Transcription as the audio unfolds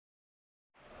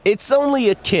It's only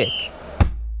a kick,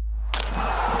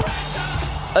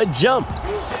 a jump,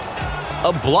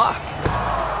 a block.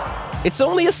 It's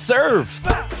only a serve.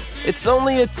 It's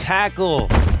only a tackle,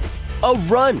 a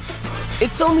run.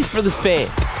 It's only for the fans.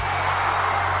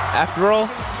 After all,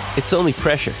 it's only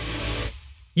pressure.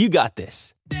 You got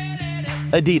this.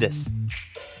 Adidas.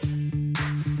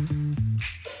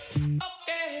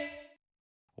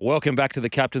 Welcome back to the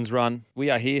Captain's Run. We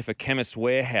are here for Chemist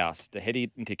Warehouse, to head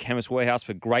into Chemist Warehouse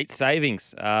for great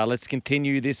savings. Let's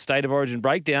continue this State of Origin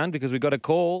breakdown because we've got a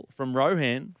call from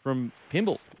Rohan from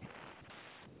Pymble.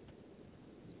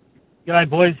 G'day,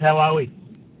 boys. How are we?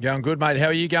 Going good, mate. How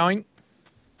are you going?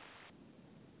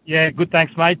 Yeah, good,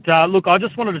 thanks, mate. Look, I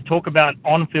just wanted to talk about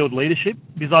on-field leadership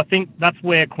because I think that's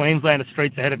where Queensland are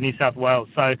streets ahead of New South Wales.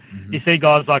 So you see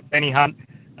guys like Benny Hunt,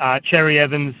 Cherry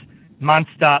Evans,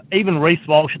 Munster, even Reece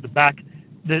Walsh at the back.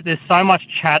 There's so much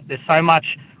chat, there's so much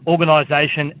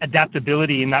organisation,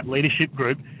 adaptability in that leadership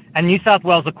group. And New South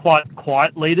Wales are quite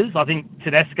quiet leaders. I think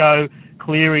Tedesco,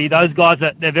 Cleary, those guys,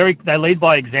 they lead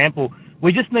by example.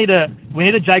 We need a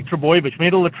Jake Trbojevic, we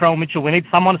need a Latrell Mitchell, we need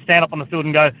someone to stand up on the field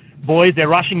and go, boys, they're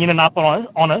rushing in and up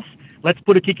on us. Let's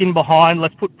put a kick in behind,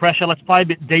 let's put pressure, let's play a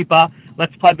bit deeper,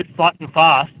 let's play a bit flat and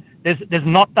fast. There's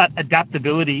not that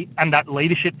adaptability and that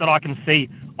leadership that I can see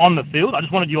on the field. I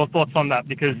just wanted your thoughts on that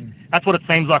because that's what it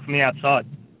seems like from the outside.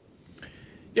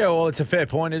 Yeah, well, it's a fair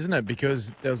point, isn't it?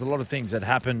 Because there was a lot of things that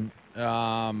happened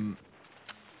that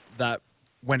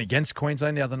went against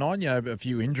Queensland the other night. You know, a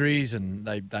few injuries, and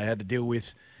they had to deal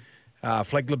with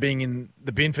Flegler being in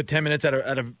the bin for 10 minutes at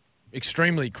a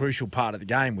extremely crucial part of the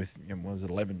game with,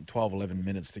 11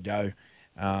 minutes to go.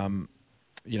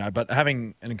 But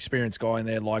having an experienced guy in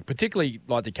there, particularly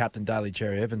like the captain, Daly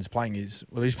Cherry Evans,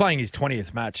 he's playing his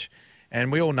 20th match.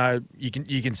 And we all know you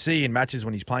can see in matches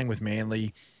when he's playing with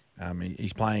Manly,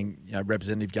 he's playing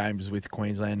representative games with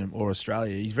Queensland or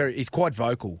Australia. He's quite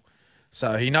vocal.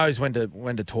 So he knows when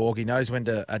to talk. He knows when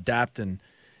to adapt and,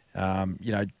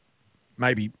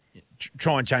 maybe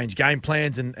try and change game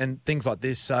plans and things like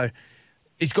this. So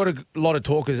he's got a lot of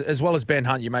talk as well as Ben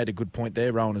Hunt. You made a good point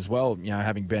there, Rowan, as well.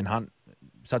 Having Ben Hunt,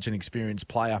 such an experienced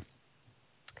player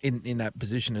in that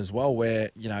position as well,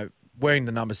 where, wearing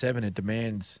the number 7, it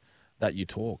demands that you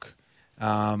talk.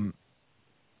 I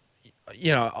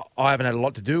haven't had a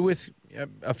lot to do with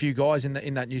a few guys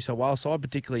in that New South Wales side,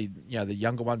 particularly, the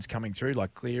younger ones coming through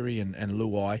like Cleary and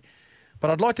Luai.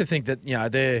 But I'd like to think that,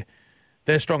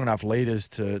 they're strong enough leaders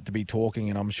to be talking,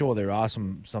 and I'm sure there are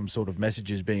some sort of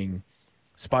messages being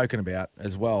spoken about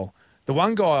as well. The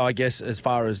one guy, I guess, as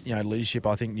far as leadership,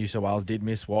 I think New South Wales did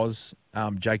miss was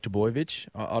Jake Trbojevic.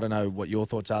 I don't know what your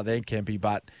thoughts are there, Kempy,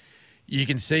 but you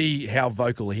can see how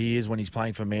vocal he is when he's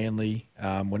playing for Manly.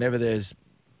 Whenever there's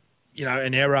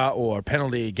an error or a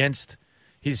penalty against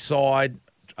his side,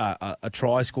 a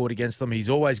try scored against them, he's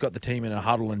always got the team in a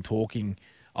huddle and talking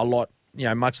a lot.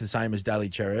 Much the same as Daly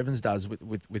Cherry Evans does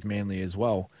with Manly as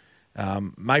well.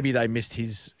 Maybe they missed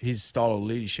his style of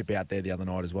leadership out there the other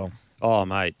night as well. Oh,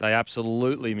 mate, they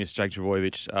absolutely miss Jake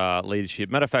Trbojevic leadership.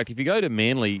 Matter of fact, if you go to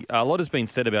Manly, a lot has been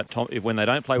said about Tom. When they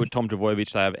don't play with Tom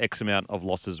Trbojevic, they have X amount of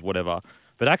losses, whatever.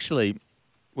 But actually,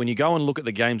 when you go and look at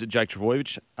the games that Jake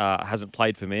Trbojevic hasn't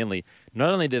played for Manly,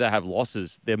 not only do they have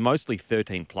losses, they're mostly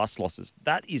 13-plus losses.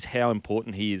 That is how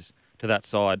important he is to that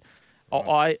side.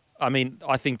 I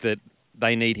think that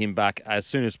they need him back as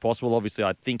soon as possible. Obviously,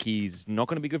 I think he's not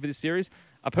going to be good for this series.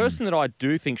 A person that I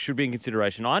do think should be in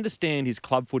consideration, I understand his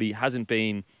club footy hasn't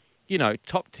been,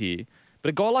 top tier, but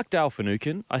a guy like Dale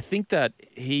Finucane, I think that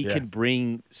he can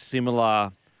bring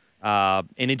similar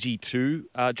energy to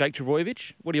Jake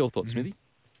Trbojevic. What are your thoughts, Smithy?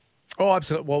 Oh,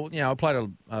 absolutely. Well, I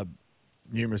played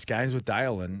numerous games with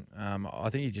Dale, and I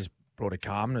think he just brought a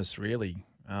calmness, really,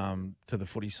 to the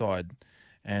footy side.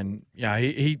 And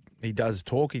he does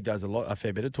talk. He does a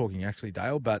fair bit of talking, actually,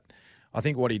 Dale. But I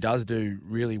think what he does do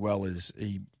really well is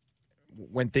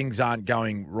when things aren't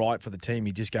going right for the team,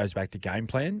 he just goes back to game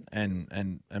plan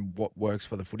and what works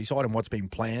for the footy side and what's been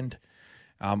planned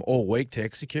all week to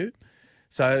execute.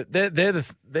 So they're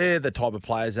the type of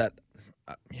players that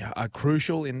are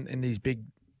crucial in these big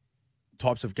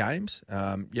types of games.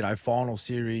 Final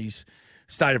series,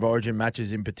 State of Origin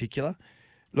matches in particular.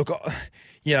 Look,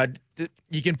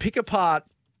 you can pick apart,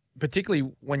 particularly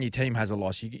when your team has a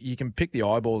loss, you can pick the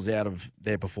eyeballs out of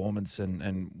their performance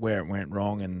and where it went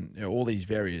wrong and all these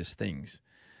various things.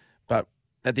 But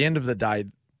at the end of the day,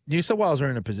 New South Wales are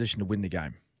in a position to win the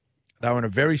game. They were in a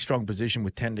very strong position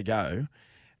with 10 to go,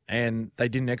 and they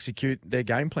didn't execute their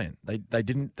game plan. They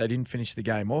didn't finish the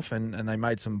game off, and they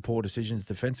made some poor decisions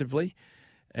defensively.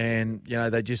 And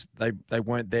they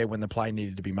weren't there when the play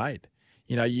needed to be made.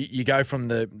 you go from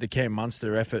the Cam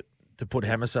Munster effort to put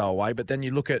Hamiso away, but then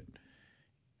you look at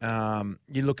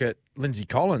Lindsay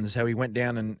Collins, how he went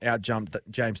down and outjumped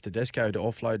James Tedesco to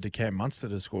offload to Cam Munster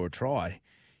to score a try.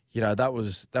 That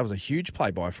was a huge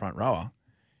play by a front rower.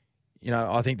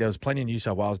 I think there was plenty of New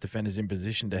South Wales defenders in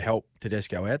position to help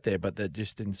Tedesco out there, but that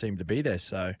just didn't seem to be there.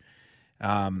 So,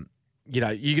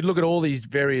 you could look at all these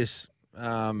various,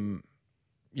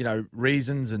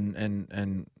 reasons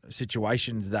and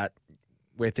situations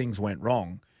where things went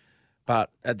wrong.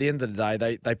 But at the end of the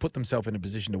day, they put themselves in a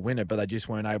position to win it, but they just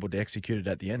weren't able to execute it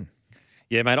at the end.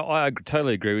 Yeah, mate, I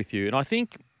totally agree with you. And I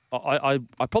think I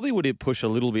probably would push a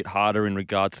little bit harder in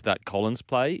regards to that Collins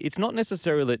play. It's not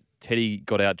necessarily that Teddy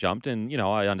got out jumped. And,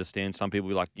 I understand some people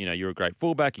be like, you're a great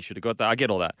fullback. You should have got that. I get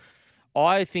all that.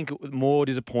 I think it was more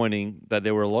disappointing that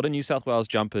there were a lot of New South Wales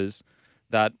jumpers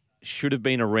that should have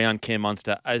been around Cam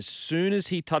Munster. As soon as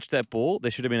he touched that ball,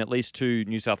 there should have been at least 2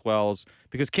 New South Wales,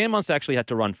 because Cam Munster actually had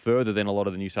to run further than a lot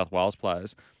of the New South Wales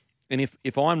players. And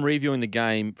if I'm reviewing the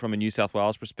game from a New South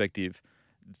Wales perspective,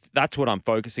 that's what I'm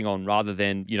focusing on rather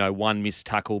than, one missed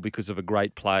tackle because of a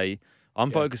great play.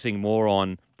 I'm focusing more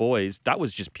on, boys, that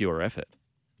was just pure effort.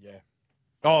 Yeah.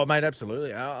 Oh, mate,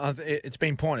 absolutely. It's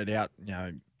been pointed out,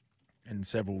 in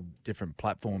several different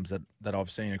platforms that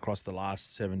I've seen across the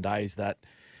last 7 days that,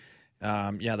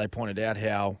 they pointed out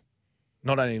how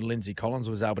not only Lindsay Collins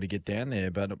was able to get down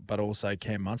there, but also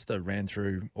Cam Munster ran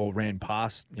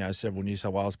past, several New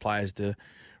South Wales players to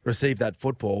receive that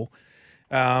football.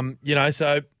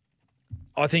 So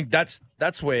I think that's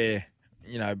where,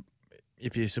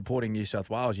 if you're supporting New South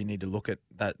Wales, you need to look at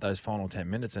those final 10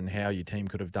 minutes and how your team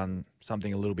could have done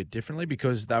something a little bit differently,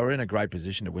 because they were in a great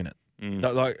position to win it.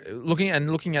 Like looking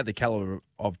at the caliber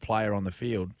of player on the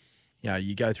field,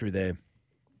 you go through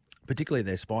particularly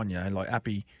their spine, like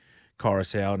Appy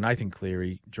Coruscant, Nathan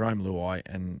Cleary, Jerome Luai,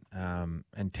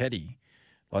 and Teddy,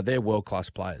 like they're world-class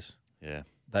players. Yeah.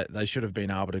 They should have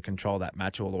been able to control that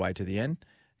match all the way to the end.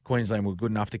 Queensland were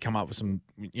good enough to come up with some,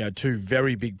 2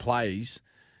 very big plays,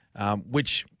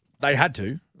 which they had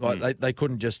to. Like they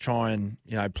couldn't just try and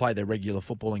play their regular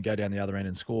football and go down the other end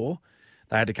and score.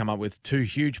 They had to come up with 2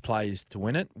 huge plays to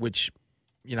win it, which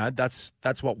that's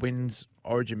what wins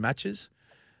Origin matches.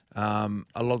 A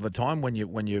lot of the time when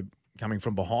you're coming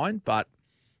from behind, but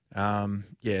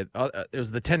it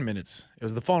was the 10 minutes. It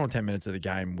was the final 10 minutes of the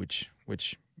game, which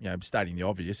stating the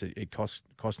obvious, it cost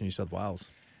New South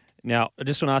Wales. Now, I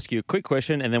just want to ask you a quick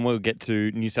question, and then we'll get to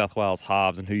New South Wales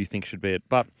halves and who you think should be it.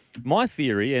 But my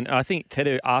theory, and I think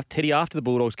Teddy after the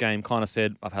Bulldogs game kind of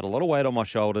said, I've had a lot of weight on my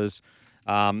shoulders.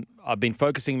 I've been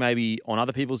focusing maybe on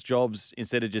other people's jobs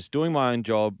instead of just doing my own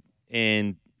job.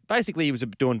 And basically he was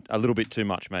doing a little bit too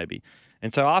much maybe.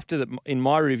 And so in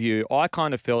my review, I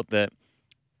kind of felt that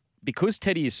because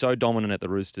Teddy is so dominant at the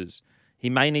Roosters, he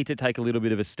may need to take a little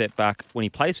bit of a step back when he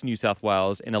plays for New South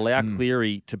Wales and allow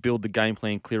Cleary to build the game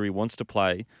plan Cleary wants to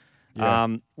play.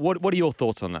 Yeah. What are your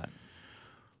thoughts on that?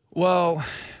 Well,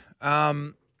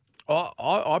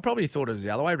 I probably thought it was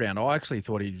the other way around. I actually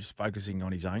thought he was focusing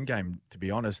on his own game, to be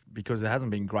honest, because there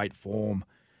hasn't been great form.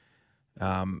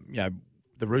 The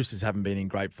Roosters haven't been in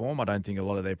great form. I don't think a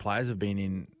lot of their players have been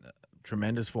in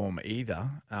tremendous form either,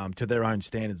 to their own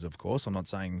standards, of course. I'm not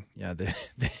saying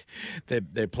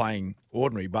they're playing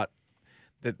ordinary, but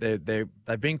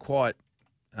they've been quite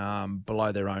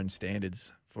below their own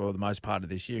standards for the most part of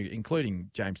this year, including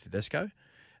James Tedesco.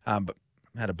 But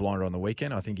had a blinder on the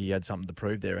weekend. I think he had something to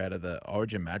prove there out of the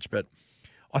Origin match. But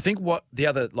I think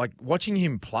watching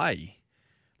him play,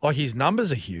 like his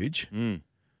numbers are huge.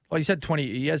 Like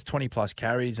he has 20 plus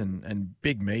carries and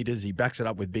big meters. He backs it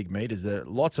up with big meters. There are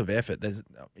lots of effort. There's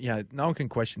no one can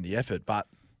question the effort, but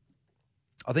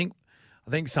I think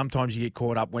sometimes you get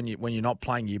caught up when you're not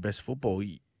playing your best football.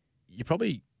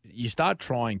 You start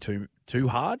trying too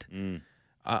hard.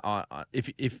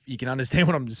 If you can understand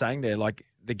what I'm saying there, like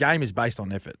the game is based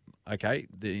on effort. Okay,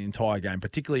 the entire game,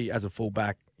 particularly as a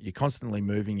fullback, you're constantly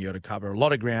moving. You got to cover a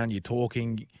lot of ground. You're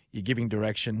talking. You're giving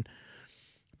direction.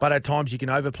 But at times you can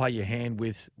overplay your hand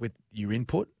with your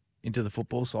input into the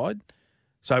football side.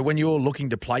 So when you're looking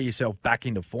to play yourself back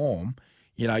into form,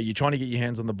 you're trying to get your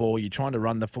hands on the ball, you're trying to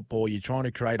run the football, you're trying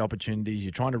to create opportunities,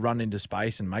 you're trying to run into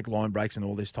space and make line breaks and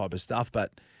all this type of stuff,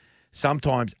 but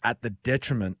sometimes at the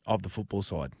detriment of the football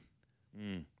side.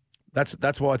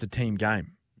 That's why it's a team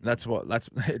game.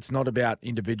 It's not about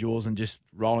individuals and just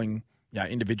rolling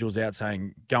individuals out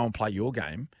saying, go and play your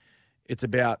game. It's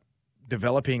about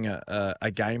developing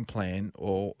a game plan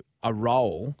or a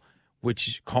role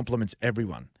which complements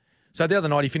everyone. So the other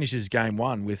night he finishes game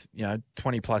one with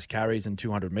 20 plus carries and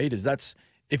 200 meters. That's,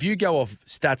 if you go off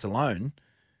stats alone,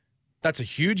 that's a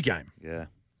huge game. Yeah.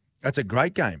 That's a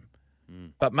great game.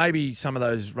 But maybe some of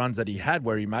those runs that he had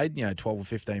where he made, 12 or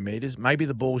 15 metres, maybe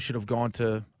the ball should have gone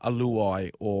to a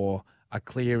Luai or a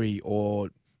Cleary, or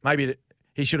maybe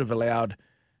he should have allowed,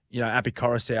 Api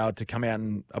Coruscant to come out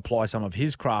and apply some of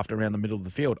his craft around the middle of the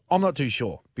field. I'm not too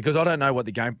sure because I don't know what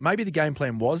maybe the game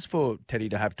plan was for Teddy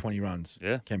to have 20 runs,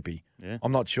 Kempy. Yeah.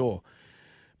 I'm not sure.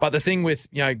 But the thing with,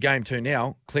 game 2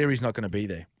 now, Cleary's not going to be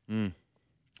there. And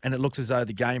it looks as though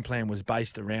the game plan was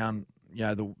based around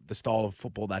the style of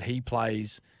football that he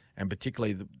plays, and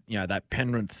particularly that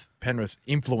Penrith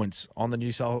influence on the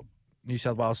New South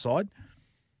Wales side.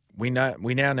 We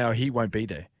now know he won't be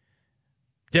there.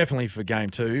 Definitely for game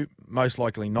 2, most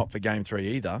likely not for game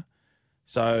 3 either.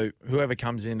 So whoever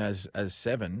comes in as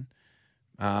 7,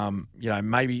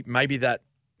 maybe that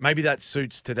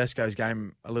suits Tedesco's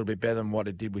game a little bit better than what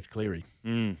it did with Cleary.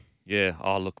 Yeah.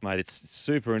 Oh, look, mate, it's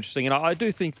super interesting, and I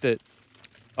do think that.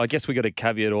 I guess we got to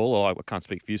caveat all, or I can't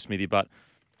speak for you, Smithy, but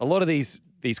a lot of these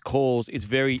calls, it's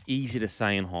very easy to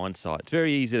say in hindsight. It's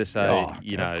very easy to say,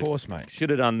 of course, mate. Should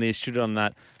have done this, should have done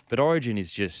that. But Origin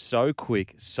is just so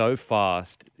quick, so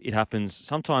fast. It happens.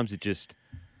 Sometimes it just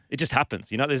happens.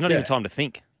 There's not even time to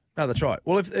think. No, that's right.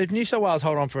 Well, if New South Wales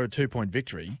hold on for a 2-point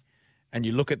victory, and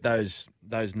you look at those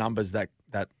numbers that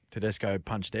Tedesco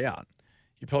punched out,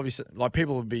 you probably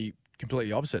people would be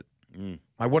completely opposite. Mate,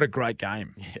 what a great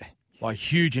game! Yeah.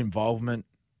 Huge involvement,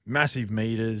 massive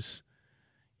meters,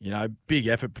 big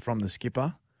effort from the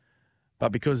skipper.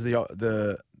 But because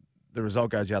the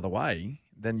result goes the other way,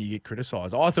 then you get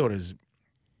criticised. I thought it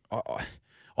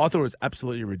was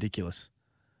absolutely ridiculous,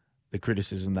 the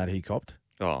criticism that he copped.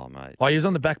 Oh, mate. He was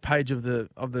on the back page of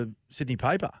the Sydney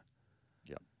paper.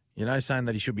 Yep. Saying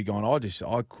that he should be gone.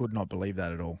 I could not believe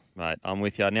that at all. Mate, I'm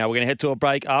with you. Now we're going to head to a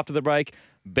break. After the break,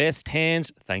 best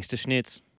hands, thanks to Schnitz.